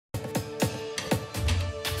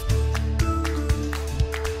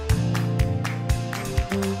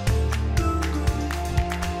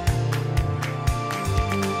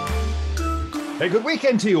Hey, good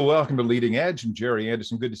weekend to you. Welcome to Leading Edge. I'm Jerry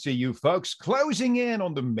Anderson. Good to see you folks. Closing in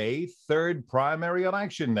on the May 3rd primary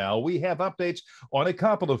election now. We have updates on a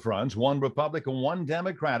couple of fronts, one Republican, one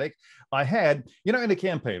Democratic. In the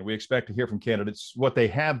campaign, we expect to hear from candidates what they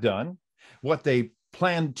have done, what they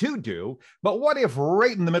plan to do. But what if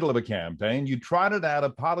right in the middle of a campaign, you trotted out a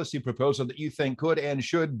policy proposal that you think could and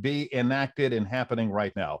should be enacted and happening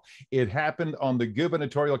right now? It happened on the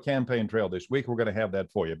gubernatorial campaign trail this week. We're going to have that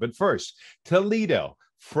for you. But first, Toledo,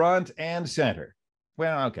 front and center.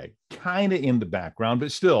 Well, okay, kind of in the background,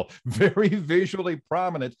 but still very visually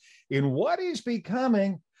prominent in what is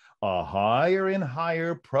becoming a higher and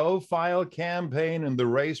higher profile campaign in the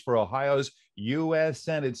race for Ohio's U.S.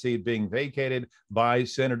 Senate seat being vacated by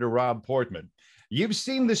Senator Rob Portman. You've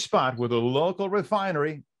seen the spot with a local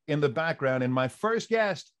refinery in the background, and my first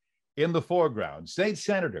guest in the foreground, State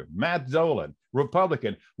Senator Matt Dolan,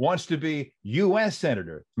 Republican, wants to be U.S.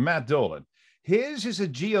 Senator Matt Dolan. His is a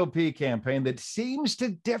GOP campaign that seems to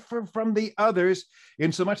differ from the others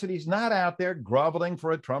in so much that he's not out there groveling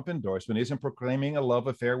for a Trump endorsement, isn't proclaiming a love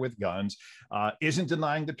affair with guns, isn't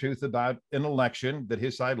denying the truth about an election that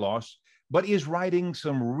his side lost, but is writing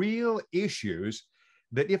some real issues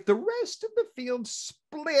that if the rest of the field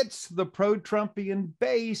splits the pro-Trumpian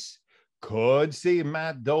base, could see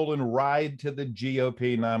Matt Dolan ride to the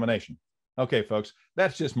GOP nomination. Okay, folks,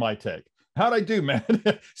 that's just my take. How'd I do, man?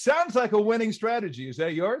 Sounds like a winning strategy. Is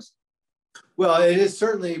that yours? Well, it is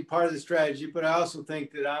certainly part of the strategy, but I also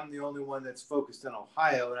think that I'm the only one that's focused on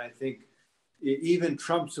Ohio. And I think even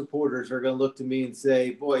Trump supporters are going to look to me and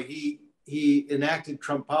say, boy, he enacted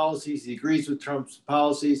Trump policies. He agrees with Trump's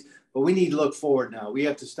policies, but we need to look forward now. We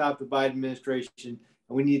have to stop the Biden administration,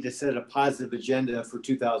 and we need to set a positive agenda for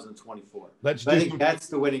 2024. I think that's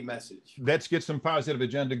the winning message. Let's get some positive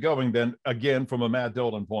agenda going then, again, from a Matt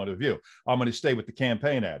Dolan point of view. I'm going to stay with the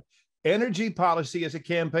campaign ad. Energy policy is a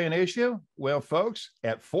campaign issue? Well, folks,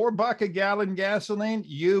 at $4 a gallon gasoline,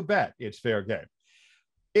 you bet it's fair game.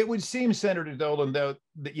 It would seem, Senator Dolan, though,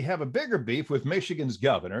 that you have a bigger beef with Michigan's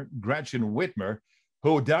governor, Gretchen Whitmer,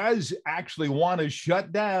 who does actually want to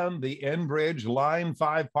shut down the Enbridge Line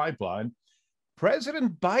 5 pipeline.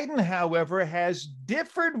 President Biden, however, has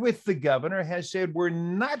differed with the governor, has said we're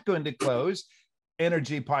not going to close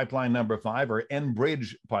Energy Pipeline number 5 or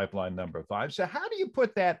Enbridge Pipeline number 5. So how do you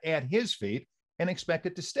put that at his feet and expect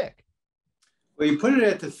it to stick? Well, you put it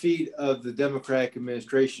at the feet of the Democratic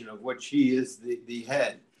administration, of which he is the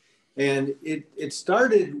head. And it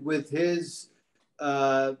started with his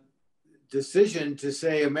decision to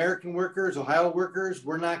say, American workers, Ohio workers,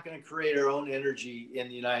 we're not going to create our own energy in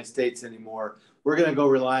the United States anymore. We're going to go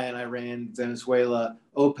rely on Iran, Venezuela,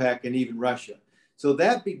 OPEC, and even Russia. So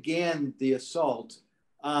that began the assault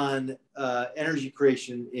on energy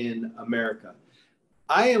creation in America.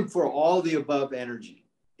 I am for all the above energy.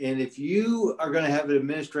 And if you are going to have an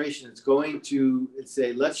administration that's going to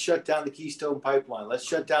say, let's shut down the Keystone Pipeline, let's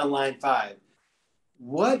shut down Line 5,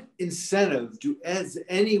 what incentive does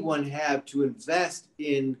anyone have to invest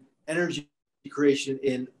in energy creation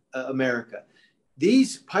in America?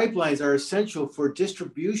 These pipelines are essential for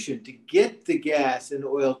distribution to get the gas and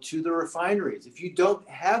oil to the refineries. If you don't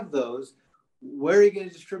have those, where are you going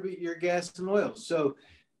to distribute your gas and oil? So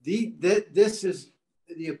this is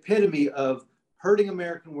the epitome of hurting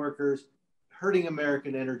American workers, hurting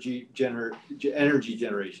American energy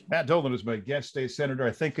generation. Matt Dolan is my guest, State Senator.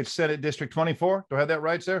 I think it's Senate District 24. Do I have that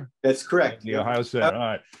right, sir? That's correct. The Ohio Senate. All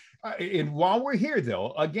right. And while we're here,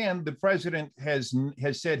 though, again, the president has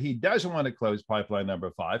said he doesn't want to close pipeline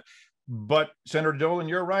number 5. But Senator Dolan,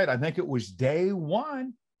 you're right. I think it was day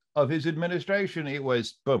one of his administration. It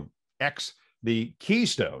was, boom, the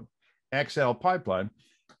Keystone XL pipeline.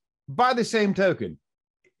 By the same token,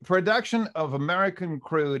 production of American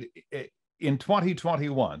crude in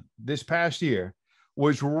 2021, this past year,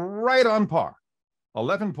 was right on par,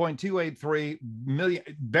 11.283 million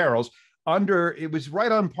barrels. It was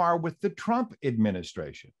right on par with the Trump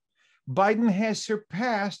administration. Biden has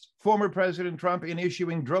surpassed former President Trump in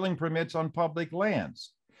issuing drilling permits on public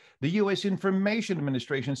lands. The U.S. Information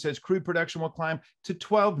Administration says crude production will climb to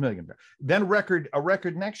 12 million barrels, then a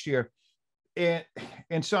record next year. And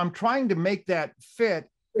so I'm trying to make that fit.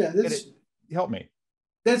 Yeah, help me.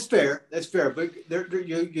 That's fair. That's fair. But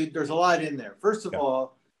there's a lot in there. First of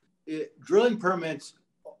all, drilling permits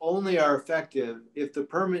only are effective if the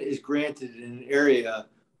permit is granted in an area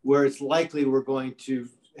where it's likely we're going to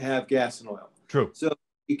have gas and oil. True. So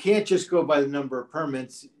you can't just go by the number of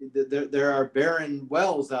permits. There are barren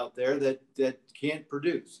wells out there that can't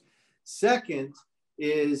produce. Second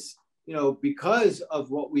is, because of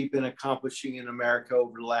what we've been accomplishing in America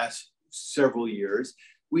over the last several years,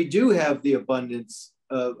 we do have the abundance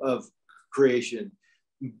of creation,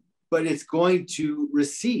 but it's going to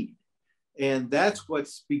recede. And that's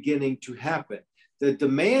what's beginning to happen. The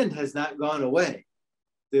demand has not gone away.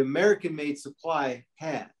 The American-made supply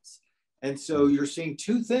has. And so you're seeing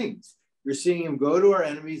two things. You're seeing him go to our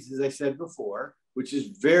enemies, as I said before, which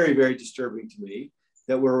is very, very disturbing to me,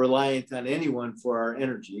 that we're reliant on anyone for our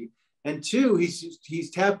energy. And two,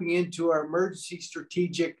 he's tapping into our emergency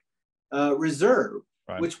strategic reserve,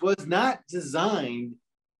 right, which was not designed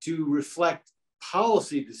to reflect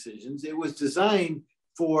policy decisions. It was designed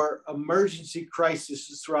for emergency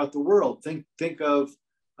crises throughout the world. Think of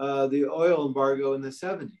the oil embargo in the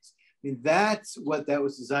 70s. I mean, that's what that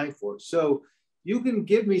was designed for. So you can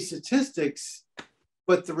give me statistics,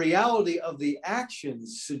 but the reality of the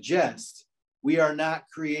actions suggest we are not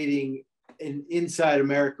creating inside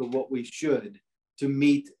America what we should to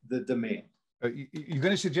meet the demand. You're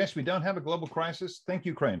going to suggest we don't have a global crisis? Think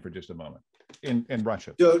Ukraine for just a moment in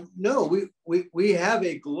Russia. So no, we have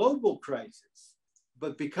a global crisis,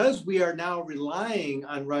 but because we are now relying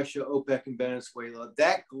on Russia, OPEC, and Venezuela,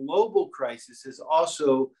 that global crisis has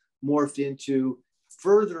also morphed into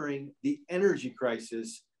furthering the energy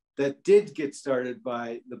crisis that did get started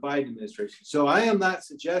by the Biden administration. So I am not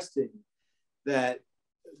suggesting that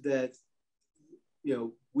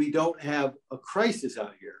we don't have a crisis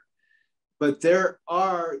out here, but there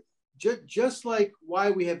are just like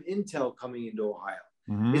why we have Intel coming into Ohio.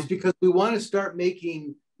 Mm-hmm. It's because we want to start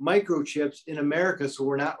making microchips in America so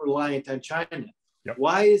we're not reliant on China. Yep.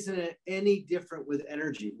 Why isn't it any different with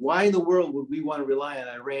energy? Why in the world would we want to rely on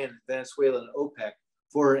Iran, Venezuela, and OPEC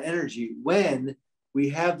for energy when we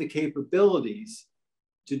have the capabilities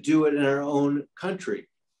to do it in our own country?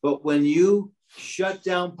 But when you shut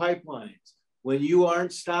down pipelines, when you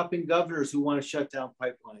aren't stopping governors who want to shut down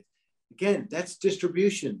pipelines, again, that's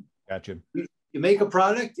distribution. Gotcha. You make a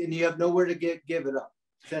product and you have nowhere to give it up.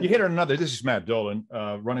 You hit on another. This is Matt Dolan,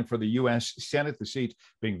 running for the U.S. Senate, the seat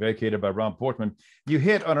being vacated by Rob Portman. You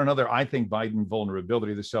hit on another, I think, Biden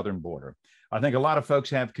vulnerability, the southern border. I think a lot of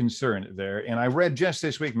folks have concern there. And I read just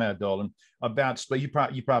this week, Matt Dolan, about split. You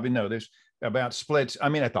probably know this, about splits. I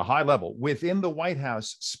mean, at the high level, within the White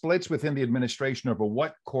House, splits within the administration over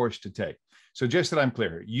what course to take. So just that I'm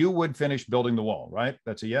clear, you would finish building the wall, right?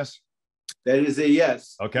 That's a yes? That is a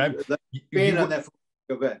yes. Okay. Expand on that.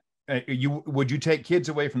 Go ahead. Would you take kids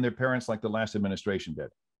away from their parents like the last administration did?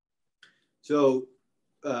 So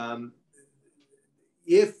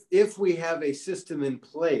if we have a system in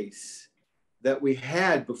place that we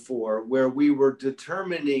had before where we were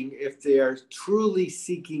determining if they are truly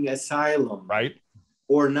seeking asylum, right,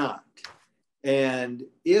 or not, and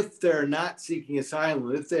if they're not seeking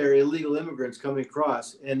asylum, if they're illegal immigrants coming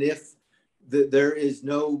across, and if there is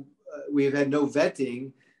no, we've had no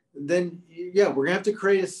vetting, then yeah, we're gonna have to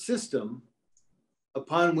create a system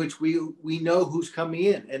upon which we know who's coming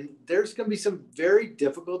in. And there's gonna be some very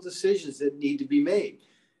difficult decisions that need to be made.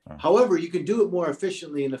 However, you can do it more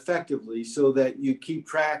efficiently and effectively so that you keep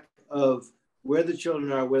track of where the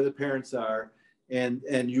children are, where the parents are, and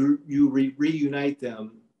you reunite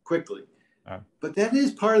them quickly. But that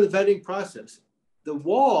is part of the vetting process. The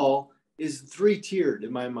wall is three-tiered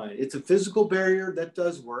in my mind. It's a physical barrier that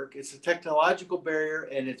does work. It's a technological barrier,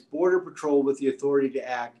 and it's border patrol with the authority to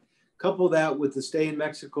act. Couple that with the stay in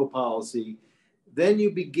Mexico policy. Then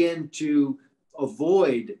you begin to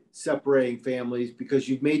avoid separating families because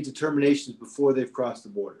you've made determinations before they've crossed the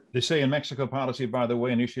border. The stay in Mexico policy, by the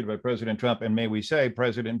way, initiated by President Trump, and may we say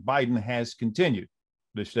President Biden has continued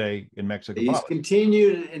the stay in Mexico policy. He's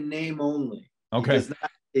continued in name only. Okay.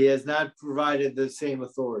 He has not provided the same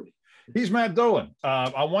authority. He's Matt Dolan.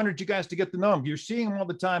 I wanted you guys to get to know him. You're seeing him all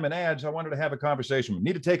the time in ads. I wanted to have a conversation. We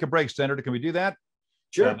need to take a break, Senator. Can we do that?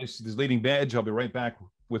 Sure. This is Leading Edge. I'll be right back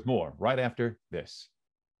with more right after this.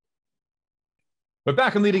 But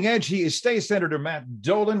back on Leading Edge, he is State Senator Matt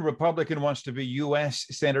Dolan, Republican, wants to be U.S.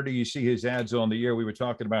 Senator. You see his ads on the air. We were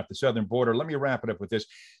talking about the southern border. Let me wrap it up with this.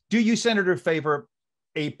 Do you, Senator, favor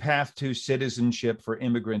a path to citizenship for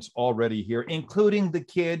immigrants already here, including the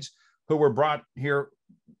kids who were brought here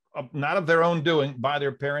not of their own doing by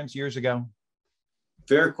their parents years ago?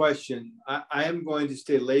 Fair question. I am going to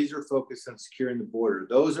stay laser focused on securing the border.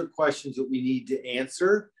 Those are questions that we need to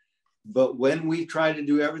answer. But when we try to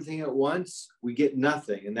do everything at once, we get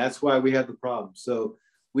nothing. And that's why we have the problem. So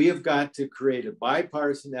we have got to create a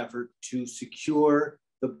bipartisan effort to secure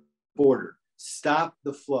the border, stop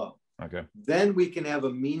the flow. Okay. Then we can have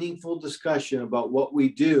a meaningful discussion about what we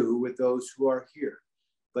do with those who are here.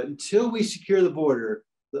 But until we secure the border,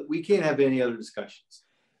 we can't have any other discussions.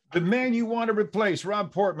 The man you want to replace,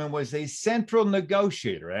 Rob Portman, was a central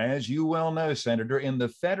negotiator, as you well know, Senator, in the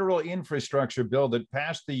federal infrastructure bill that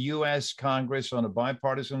passed the U.S. Congress on a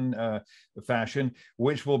bipartisan fashion,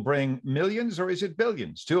 which will bring millions, or is it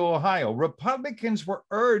billions, to Ohio. Republicans were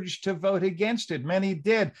urged to vote against it. Many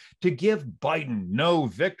did, to give Biden no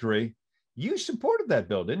victory. You supported that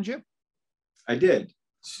bill, didn't you? I did,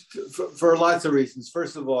 for lots of reasons.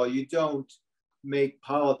 First of all, you don't make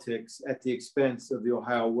politics at the expense of the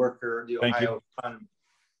Ohio worker, the Ohio economy.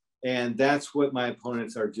 And that's what my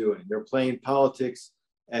opponents are doing. They're playing politics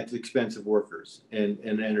at the expense of workers and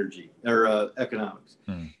energy or economics.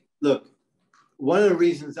 Look, one of the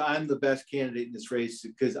reasons I'm the best candidate in this race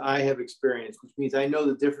is because I have experience, which means I know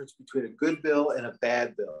the difference between a good bill and a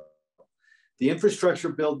bad bill. The infrastructure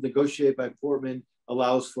bill negotiated by Portman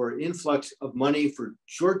allows for influx of money for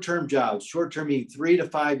short-term jobs, short-term meaning 3 to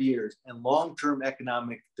 5 years, and long-term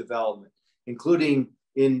economic development, including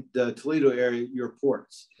in the Toledo area, your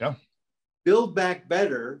ports. Yeah. Build Back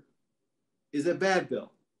Better is a bad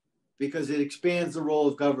bill because it expands the role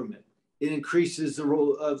of government. It increases the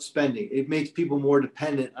role of spending. It makes people more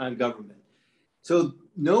dependent on government. So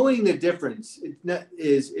knowing the difference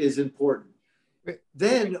is important.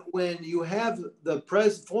 Then when you have the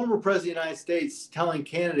former president of the United States telling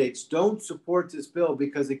candidates don't support this bill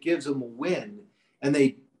because it gives them a win, and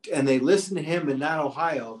they listen to him and not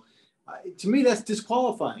Ohio, to me that's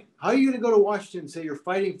disqualifying. How are you going to go to Washington and say you're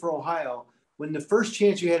fighting for Ohio when the first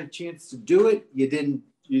chance you had a chance to do it, you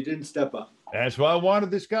didn't step up? That's why I wanted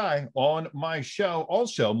this guy on my show.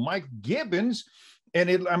 Also, Mike Gibbons.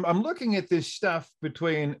 And I'm looking at this stuff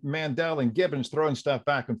between Mandel and Gibbons, throwing stuff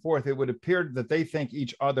back and forth. It would appear that they think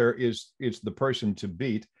each other is the person to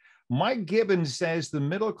beat. Mike Gibbons says the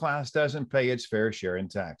middle class doesn't pay its fair share in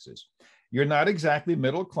taxes. You're not exactly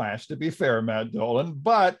middle class, to be fair, Matt Dolan,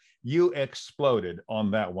 but you exploded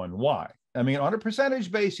on that one. Why? I mean, on a percentage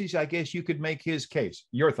basis, I guess you could make his case.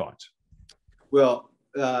 Your thoughts? Well,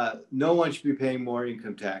 no one should be paying more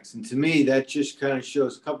income tax. And to me, that just kind of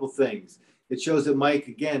shows a couple things. It shows that Mike,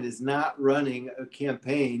 again, is not running a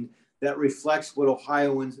campaign that reflects what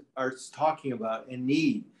Ohioans are talking about and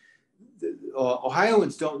need.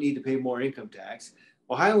 Ohioans don't need to pay more income tax.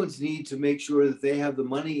 Ohioans need to make sure that they have the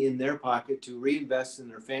money in their pocket to reinvest in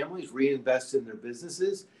their families, reinvest in their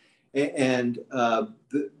businesses. And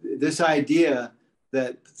this idea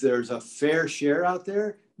that there's a fair share out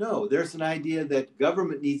there, no, there's an idea that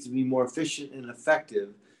government needs to be more efficient and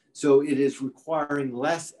effective. So it is requiring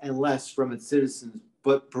less and less from its citizens,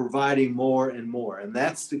 but providing more and more. And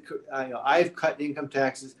that's I've cut income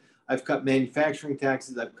taxes. I've cut manufacturing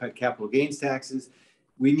taxes. I've cut capital gains taxes.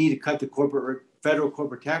 We need to cut the federal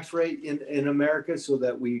corporate tax rate in America so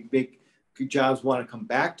that we make jobs want to come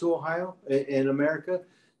back to Ohio in America.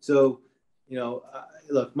 So,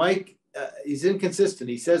 look, Mike, he's inconsistent.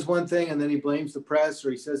 He says one thing and then he blames the press,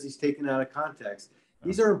 or he says he's taken out of context.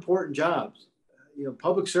 These are important jobs.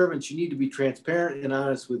 Public servants, you need to be transparent and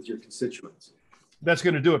honest with your constituents. That's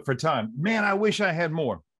going to do it for time. Man, I wish I had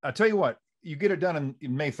more. I'll tell you what, you get it done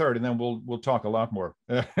in May 3rd, and then we'll talk a lot more.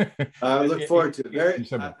 I look forward to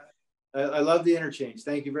it. I love the interchange.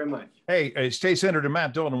 Thank you very much. Hey, State Senator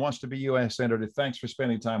Matt Dolan wants to be U.S. Senator. Thanks for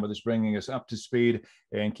spending time with us, bringing us up to speed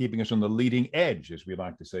and keeping us on the leading edge, as we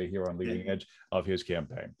like to say here on Leading Edge, of his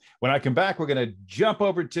campaign. When I come back, we're going to jump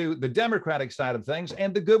over to the Democratic side of things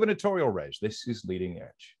and the gubernatorial race. This is Leading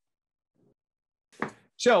Edge.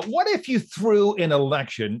 So what if you threw an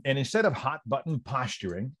election, and instead of hot button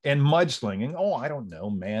posturing and mudslinging, I don't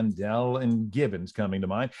know, Mandel and Gibbons coming to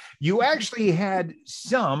mind, you actually had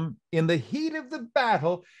some, in the heat of the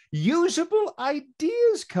battle, usable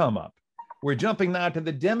ideas come up? We're jumping now to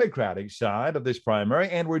the Democratic side of this primary,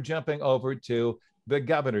 and we're jumping over to the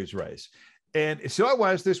governor's race. And so it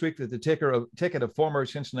was this week that the ticket of former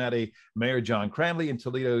Cincinnati Mayor John Cranley and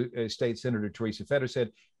Toledo State Senator Teresa Fetter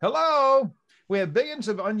said, hello, we have billions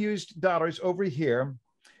of unused dollars over here.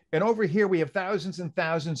 And over here, we have thousands and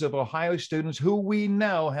thousands of Ohio students who we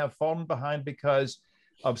know have fallen behind because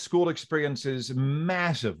of school experiences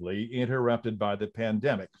massively interrupted by the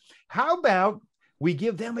pandemic. How about we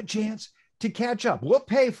give them a chance to catch up? We'll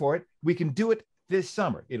pay for it. We can do it this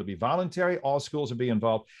summer. It'll be voluntary. All schools will be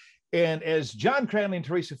involved. And as John Cranley and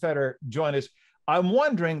Teresa Fetter join us, I'm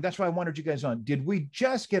wondering, that's why I wanted you guys on, did we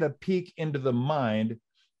just get a peek into the mind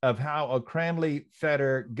of how a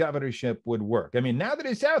Cranley-Fetter governorship would work? I mean, now that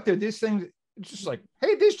it's out there, this thing, it's just like,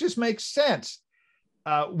 hey, this just makes sense.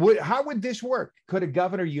 How would this work? Could a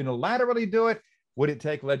governor unilaterally do it? Would it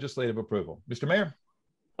take legislative approval? Mr. Mayor?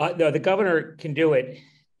 No, the governor can do it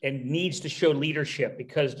and needs to show leadership,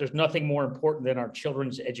 because there's nothing more important than our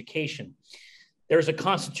children's education. There's a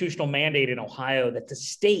constitutional mandate in Ohio that the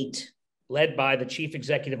state, led by the chief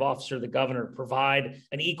executive officer, the governor, provide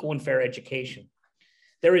an equal and fair education.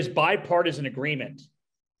 There is bipartisan agreement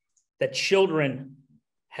that children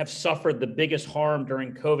have suffered the biggest harm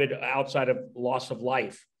during COVID outside of loss of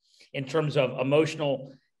life in terms of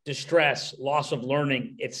emotional distress, loss of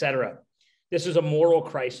learning, et cetera. This is a moral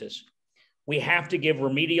crisis. We have to give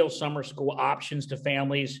remedial summer school options to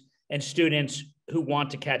families and students who want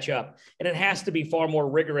to catch up. And it has to be far more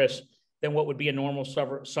rigorous than what would be a normal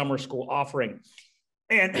summer school offering.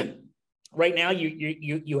 And right now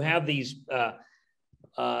you have these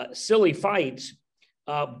silly fights,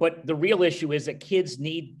 but the real issue is that kids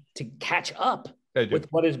need to catch up with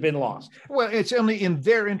what has been lost. Well, it's only in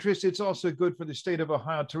their interest. It's also good for the state of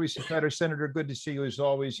Ohio. Teresa Fetter, Senator, good to see you as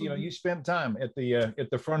always. You know, you spent time at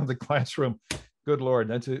the front of the classroom. Good Lord,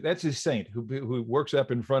 that's a saint who works up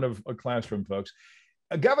in front of a classroom, folks.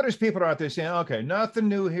 Governor's people are out there saying, okay, nothing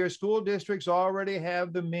new here. School districts already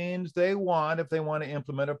have the means they want if they want to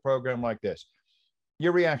implement a program like this.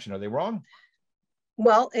 Your reaction, are they wrong?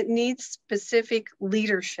 Well, it needs specific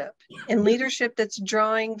leadership, and leadership that's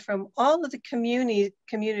drawing from all of the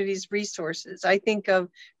community's resources. I think of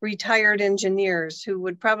retired engineers who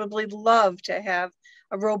would probably love to have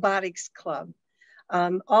a robotics club.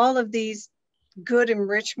 All of these good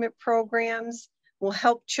enrichment programs will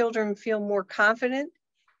help children feel more confident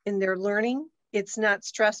in their learning. It's not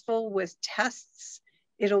stressful with tests.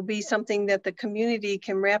 It'll be something that the community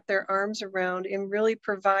can wrap their arms around and really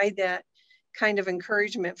provide that kind of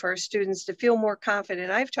encouragement for our students to feel more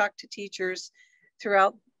confident. I've talked to teachers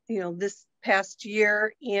throughout, this past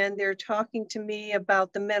year, and they're talking to me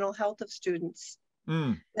about the mental health of students,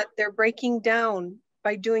 that they're breaking down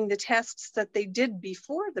by doing the tasks that they did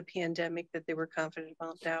before the pandemic that they were confident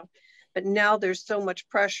about now. But now there's so much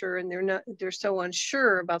pressure, and they're so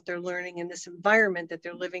unsure about their learning in this environment that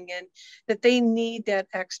they're living in, that they need that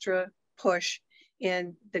extra push.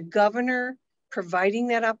 And the governor providing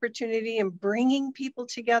that opportunity and bringing people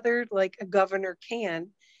together like a governor can,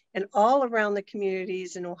 and all around the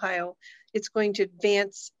communities in Ohio, it's going to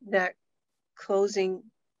advance that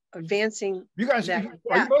advancing. You guys, are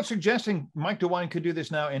you both suggesting Mike DeWine could do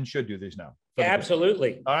this now and should do this now?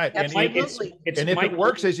 Absolutely. All right. Absolutely. And if it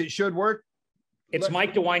works as it should work, it's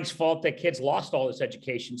Mike DeWine's fault that kids lost all this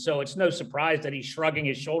education. So it's no surprise that he's shrugging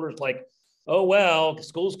his shoulders like, oh, well,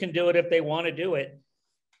 schools can do it if they want to do it.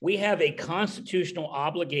 We have a constitutional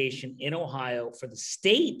obligation in Ohio for the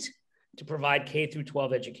state to provide K through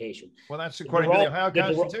 12 education. Well, that's according to the Ohio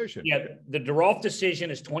Constitution. The DeRolf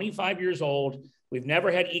decision is 25 years old. We've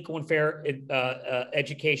never had equal and fair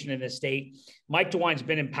education in this state. Mike DeWine's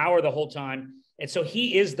been in power the whole time. And so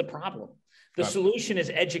he is the problem. The solution is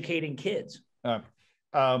educating kids.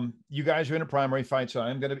 You guys are in a primary fight, so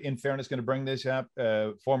I'm going to, in fairness, bring this up.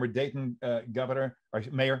 Former Dayton governor or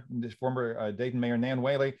mayor, former Dayton mayor Nan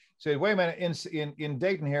Whaley said, "Wait a minute, in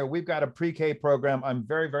Dayton here, we've got a pre-K program. I'm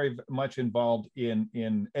very, very much involved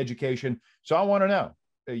in education. So I want to know,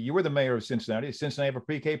 you were the mayor of Cincinnati. Does Cincinnati have a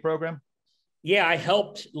pre-K program?" Yeah, I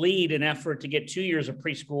helped lead an effort to get 2 years of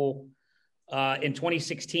preschool in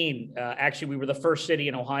 2016. Actually, we were the first city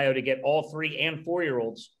in Ohio to get all 3 and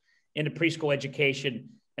 4-year-olds into preschool education,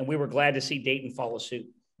 and we were glad to see Dayton follow suit.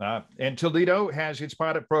 And Toledo has its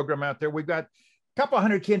pilot program out there. We've got a couple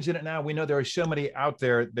hundred kids in it now. We know there are so many out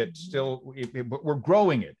there that still, but we're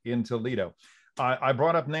growing it in Toledo. I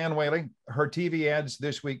brought up Nan Whaley. Her TV ads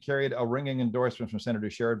this week carried a ringing endorsement from Senator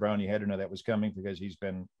Sherrod Brown. You had to know that was coming because he's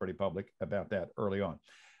been pretty public about that early on.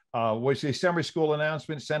 Was the summer school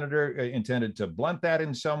announcement, Senator, intended to blunt that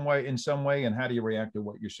in some way? And how do you react to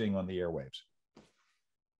what you're seeing on the airwaves?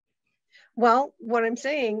 Well, what I'm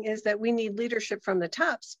saying is that we need leadership from the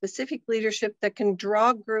top, specific leadership that can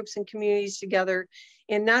draw groups and communities together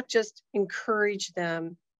and not just encourage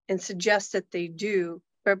them and suggest that they do,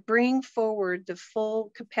 but bring forward the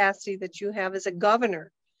full capacity that you have as a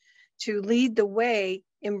governor to lead the way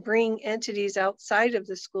and bring entities outside of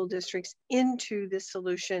the school districts into this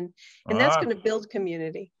solution. And that's going to build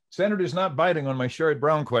community. Senator's not biting on my Sherrod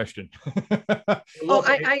Brown question. I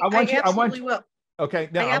absolutely will. Okay,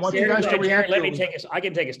 now I want you guys to react. I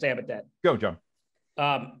can take a stab at that. Go, John.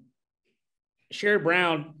 Sherrod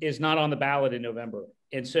Brown is not on the ballot in November.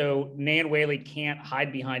 And so Nan Whaley can't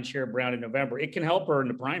hide behind Sherrod Brown in November. It can help her in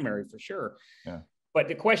the primary for sure. Yeah. But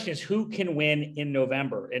the question is who can win in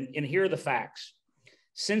November? And here are the facts.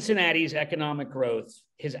 Cincinnati's economic growth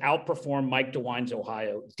has outperformed Mike DeWine's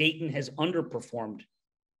Ohio. Dayton has underperformed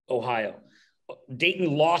Ohio.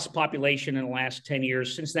 Dayton lost population in the last 10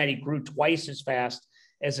 years. Cincinnati grew twice as fast.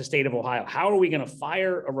 as the state of Ohio. How are we going to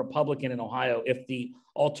fire a Republican in Ohio if the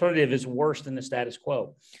alternative is worse than the status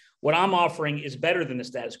quo? What I'm offering is better than the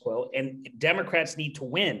status quo, and Democrats need to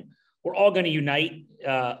win. We're all going to unite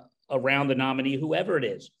around the nominee, whoever it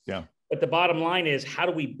is. Yeah. But the bottom line is, how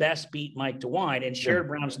do we best beat Mike DeWine? And Sherrod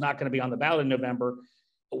Brown's not going to be on the ballot in November.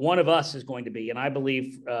 One of us is going to be. And I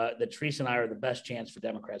believe that Teresa and I are the best chance for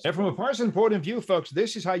Democrats. And from a partisan point of view, folks,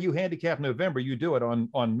 this is how you handicap November. You do it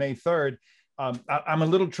on May 3rd. I'm a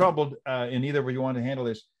little troubled in either way you want to handle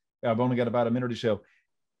this. I've only got about a minute or so.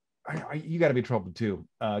 You got to be troubled too,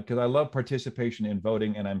 because I love participation in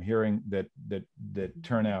voting, and I'm hearing that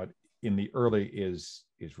turnout in the early is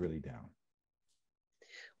really down.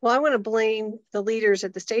 Well, I want to blame the leaders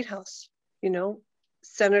at the State House. You know,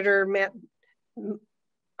 Senator Matt,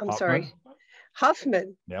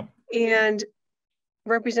 Huffman. Yep. And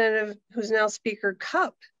Representative, who's now Speaker,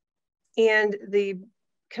 Cupp, and the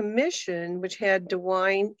commission, which had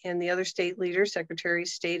DeWine and the other state leaders, Secretary of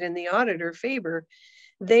State and the Auditor Faber,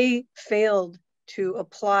 they failed to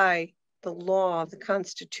apply the law, the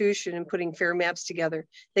Constitution, and putting fair maps together.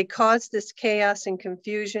 They caused this chaos and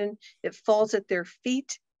confusion. It falls at their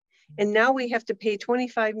feet. And now we have to pay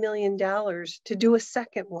 $25 million to do a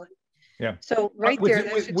second one. Yeah. So they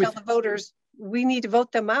should tell the voters, we need to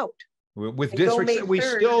vote them out. With districts that we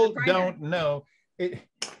still don't know.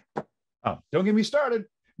 Don't get me started,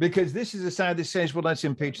 because this is a side that says, well, let's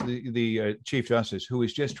impeach the Chief Justice, who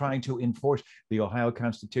is just trying to enforce the Ohio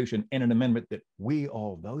Constitution and an amendment that we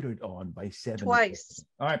all voted on by 7 twice.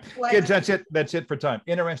 All right, kids, that's it. That's it for time.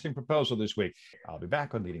 Interesting proposal this week. I'll be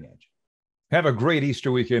back on Leading Edge. Have a great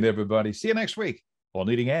Easter weekend, everybody. See you next week on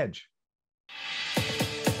Leading Edge.